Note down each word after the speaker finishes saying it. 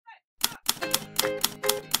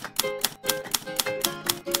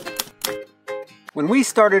When we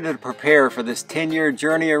started to prepare for this 10-year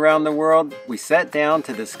journey around the world, we sat down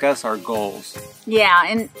to discuss our goals.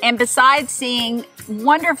 Yeah, and besides seeing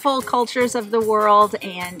wonderful cultures of the world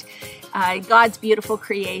and God's beautiful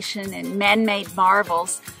creation and man-made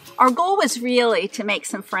marvels, our goal was really to make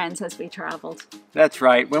some friends as we traveled. That's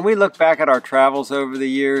right. When we look back at our travels over the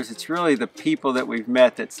years, it's really the people that we've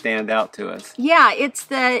met that stand out to us. Yeah, it's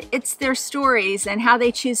their stories and how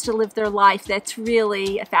they choose to live their life that's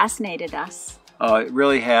really fascinated us. Oh, it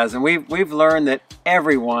really has. And we've learned that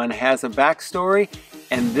everyone has a backstory,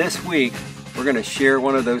 and this week we're going to share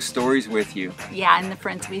one of those stories with you. Yeah, and the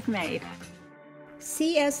friends we've made.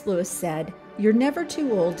 C.S. Lewis said, "You're never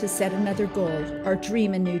too old to set another goal or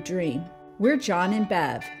dream a new dream." We're John and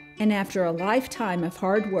Bev, and after a lifetime of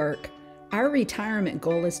hard work, our retirement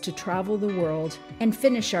goal is to travel the world and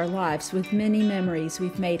finish our lives with many memories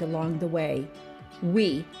we've made along the way.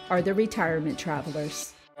 We are the Retirement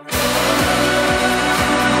Travelers.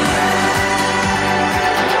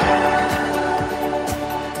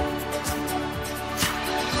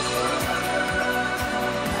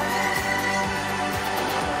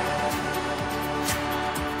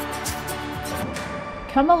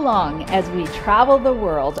 Come along as we travel the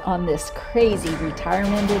world on this crazy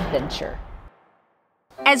retirement adventure.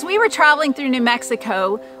 As we were traveling through New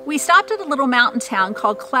Mexico, we stopped at a little mountain town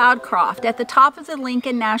called Cloudcroft at the top of the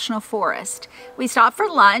Lincoln National Forest. We stopped for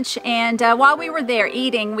lunch, and while we were there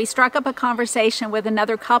eating, we struck up a conversation with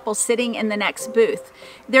another couple sitting in the next booth.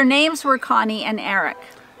 Their names were Connie and Eric.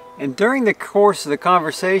 And during the course of the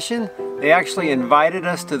conversation, they actually invited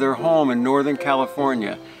us to their home in Northern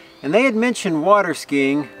California. And they had mentioned water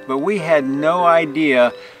skiing, but we had no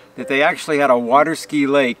idea that they actually had a water ski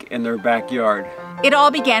lake in their backyard. It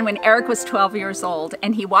all began when Eric was 12 years old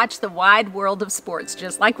and he watched the wide world of sports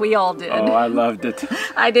just like we all did. Oh, I loved it.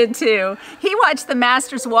 I did too. He watched the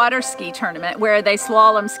Masters water ski tournament where they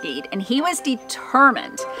slalom skied, and he was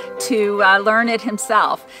determined to learn it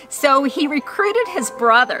himself. So he recruited his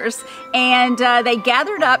brothers, and they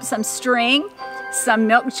gathered up some string, some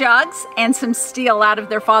milk jugs, and some steel out of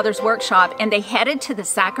their father's workshop, and they headed to the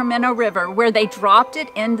Sacramento River where they dropped it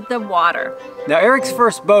into the water. Now, Eric's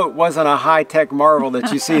first boat wasn't a high-tech marvel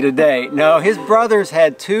that you see today. No, his brothers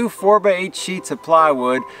had two 4x8 sheets of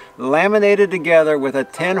plywood laminated together with a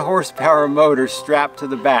 10-horsepower motor strapped to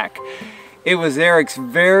the back. It was Eric's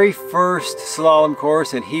very first slalom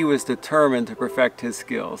course, and he was determined to perfect his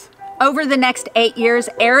skills. Over the next 8 years,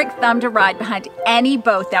 Eric thumbed a ride behind any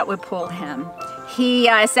boat that would pull him. He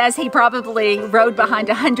says he probably rode behind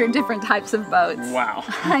 100 different types of boats. Wow.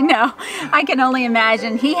 I know. I can only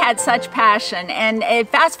imagine. He had such passion. And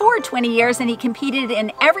fast forward 20 years and he competed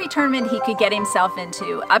in every tournament he could get himself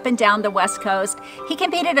into, up and down the West Coast. He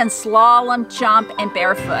competed in slalom, jump, and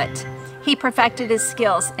barefoot. He perfected his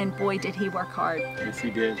skills, and boy did he work hard. Yes,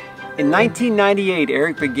 he did. In 1998,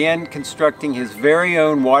 Eric began constructing his very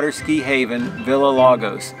own water ski haven, Villa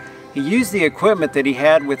Lagos. He used the equipment that he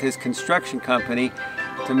had with his construction company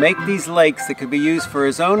to make these lakes that could be used for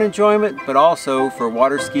his own enjoyment, but also for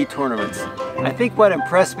water ski tournaments. I think what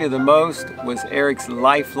impressed me the most was Eric's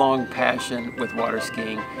lifelong passion with water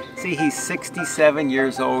skiing. See, he's 67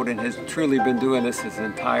 years old and has truly been doing this his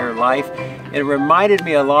entire life. It reminded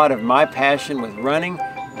me a lot of my passion with running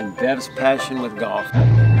and Bev's passion with golf.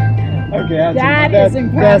 Okay, that's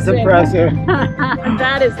impressive. That's impressive.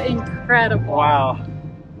 That is incredible. Wow.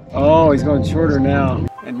 Oh, he's going shorter now.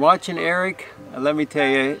 And watching Eric, let me tell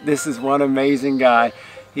you, this is one amazing guy.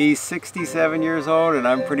 He's 67 years old, and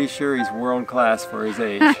I'm pretty sure he's world class for his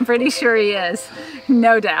age. I'm pretty sure he is,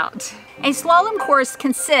 no doubt. A slalom course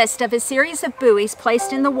consists of a series of buoys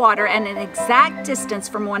placed in the water at an exact distance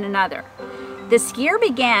from one another. The skier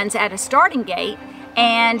begins at a starting gate,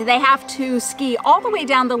 and they have to ski all the way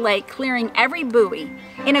down the lake, clearing every buoy.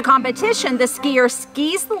 In a competition, the skier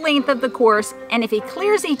skis the length of the course, and if he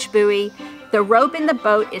clears each buoy, the rope in the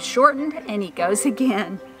boat is shortened and he goes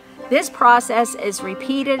again. This process is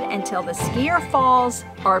repeated until the skier falls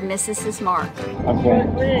or misses his mark. Okay.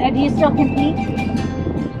 And do you still compete?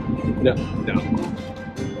 No.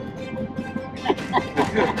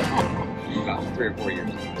 About 3 or 4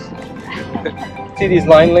 years. See these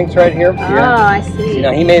line links right here? Oh, I see.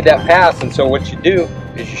 Now he made that pass, and so what you do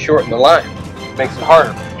is you shorten the line. It makes it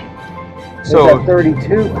harder. So 32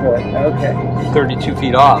 foot. Okay. 32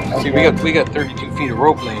 feet off. Okay. See, we got 32 feet of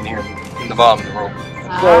rope laying here in the bottom of the rope.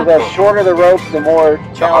 So the shorter the rope, the more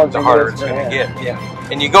challenging The harder it is it's for going to him. get. Yeah.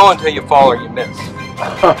 And you go until you fall or you miss.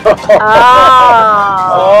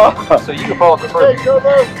 Oh. So you can fall at the first.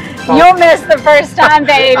 You'll miss the first time,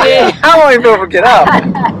 baby. I won't even be able to get up. Let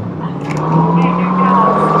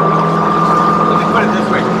me put it this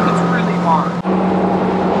way. It's really hard.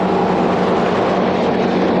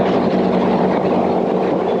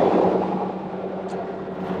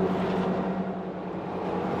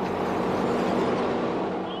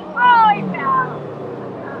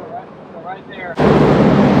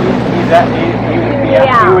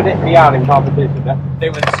 He would be out in competition. They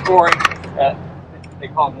would score him at, they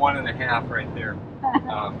call him 1.5 right there.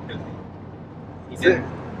 Because he did.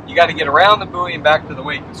 You got to get around the buoy and back to the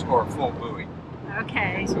wake to score a full buoy.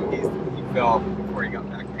 Okay. So he fell before he got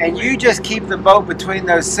back. And you just keep the boat between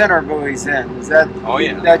those center buoys in. Is that? Oh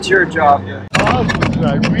yeah. That's your job. Yeah.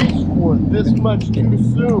 I reached for it this much too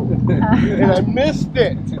soon, and I missed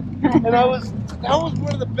it. And that was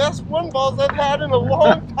one of the best one balls I've had in a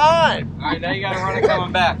long time. All right, now you got to run it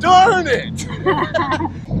coming back. Darn it!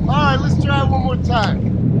 All right, let's try it one more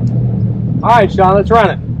time. All right, Sean, let's run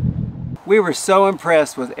it. We were so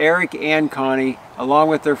impressed with Eric and Connie, along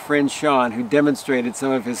with their friend Sean, who demonstrated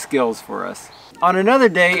some of his skills for us. On another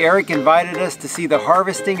day, Eric invited us to see the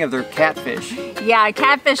harvesting of their catfish. Yeah,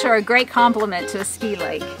 catfish are a great complement to a ski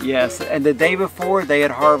lake. Yes, and the day before, they had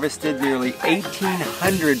harvested nearly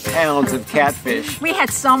 1,800 pounds of catfish. We had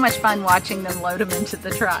so much fun watching them load them into the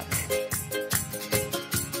truck.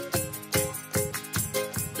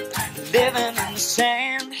 Living in the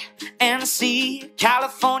sand and the sea,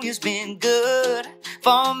 California's been good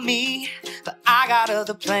for me, but I got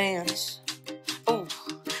other plans. Oh,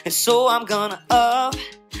 and so I'm gonna up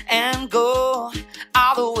and go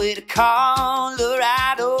all the way to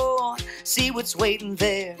Colorado, see what's waiting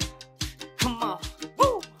there. Come on,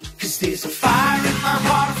 woo! 'Cause there's a fire in my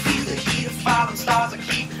heart, I feel the heat of falling stars. I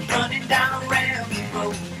keep running down a rambling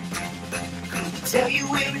road. Couldn't tell you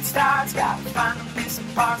where it starts, gotta find the missing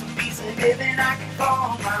parts, a piece of heaven I can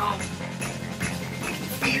call my own. When you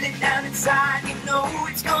feel it down inside, you know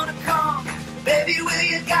it's gonna come. Baby, where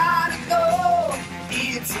you gotta go?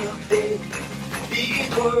 It's a big,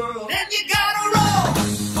 big world, and you gotta roll.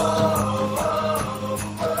 Oh, oh,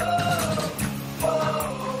 oh,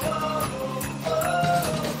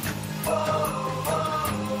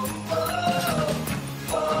 oh,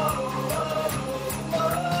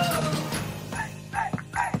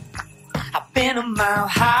 I've been a mile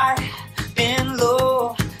high, been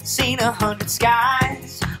low, seen 100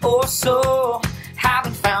 skies or so,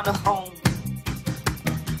 haven't found a home.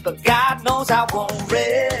 But God knows I won't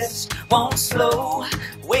rest, won't slow,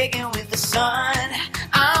 waking with the sun.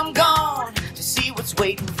 I'm gone to see what's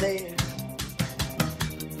waiting there.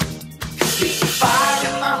 'Cause there's a fire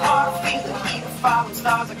in my heart, I feel the heat of falling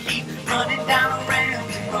stars. I keep running down a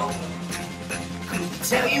rambling road. Couldn't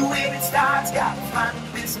tell you where it starts, gotta find the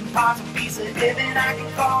missing parts, a piece of heaven I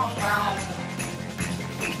can call my own.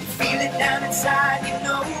 When you feel it down inside, you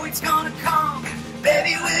know it's gonna come.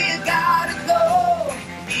 Baby, where you gotta go?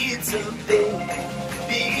 It's a big,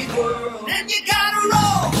 big world, and you gotta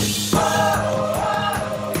roll. Oh,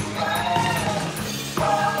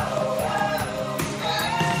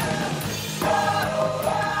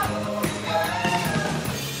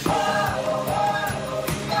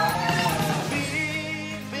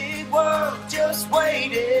 big, big world just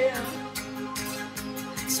waiting.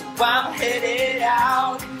 So I'm headed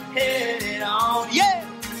out, headed on, yeah.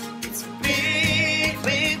 It's a big,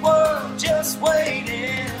 big world just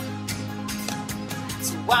waiting.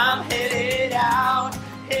 So I'm headed out,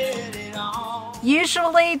 headed on.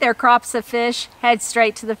 Usually their crops of fish head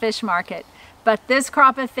straight to the fish market, but this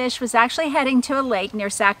crop of fish was actually heading to a lake near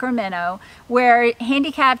Sacramento where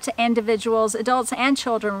handicapped individuals, adults and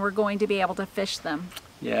children, were going to be able to fish them.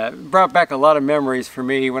 Yeah, it brought back a lot of memories for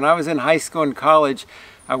me. When I was in high school and college,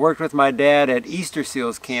 I worked with my dad at Easter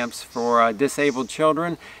Seals camps for disabled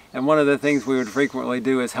children, and one of the things we would frequently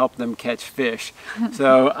do is help them catch fish.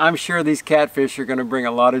 So I'm sure these catfish are going to bring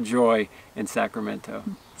a lot of joy in Sacramento.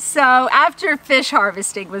 So after fish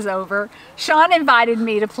harvesting was over, Sean invited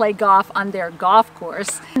me to play golf on their golf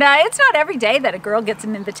course. And, it's not every day that a girl gets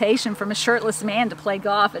an invitation from a shirtless man to play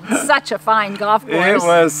golf. It's such a fine golf course. It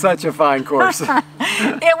was such a fine course.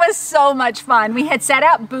 It was so much fun. We had set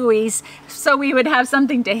out buoys so we would have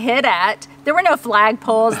something to hit at. There were no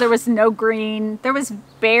flagpoles, there was no green, there was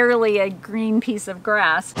barely a green piece of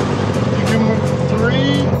grass. You can move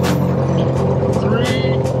three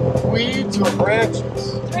weeds or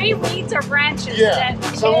branches. 3 weeds or branches. Yeah,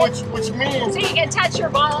 so which means... So you can touch your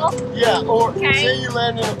ball? Yeah, or okay. Say you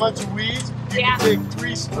land in a bunch of weeds, you can take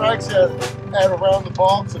 3 strikes at around the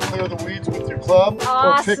ball to clear the weeds with your club.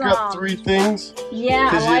 Awesome. Or pick up 3 things. Yeah,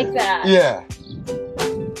 I like that. Yeah.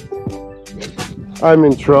 I'm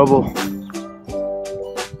in trouble.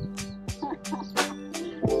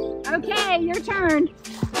 Okay, your turn.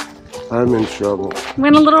 I'm in trouble.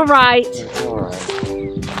 Went a little right. That's all right.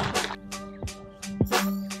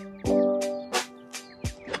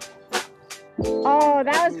 Oh,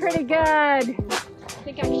 that was pretty good.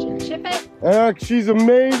 Think I should chip it? She's an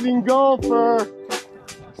amazing golfer.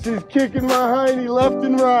 She's kicking my hiney left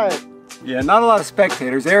and right. Yeah, not a lot of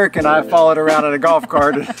spectators. Eric and I followed around in a golf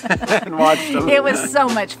cart and watched them. It was so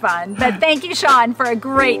much fun. But thank you, Sean, for a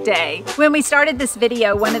great day. When we started this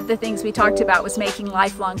video, one of the things we talked about was making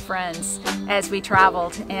lifelong friends as we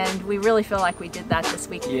traveled, and we really feel like we did that this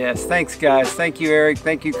week. Yes, thanks guys. Thank you, Eric.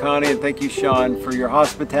 Thank you, Connie, and thank you, Sean, for your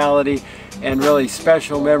hospitality and really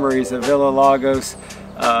special memories of Villa Lagos.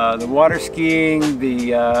 The water skiing,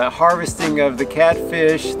 the harvesting of the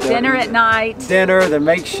catfish, the dinner at night, the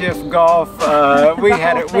makeshift golf. We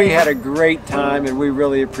had a great time, and we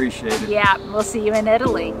really appreciate it. Yeah, we'll see you in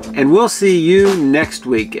Italy. And we'll see you next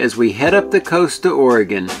week as we head up the coast to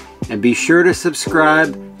Oregon. And be sure to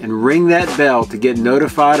subscribe and ring that bell to get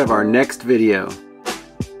notified of our next video.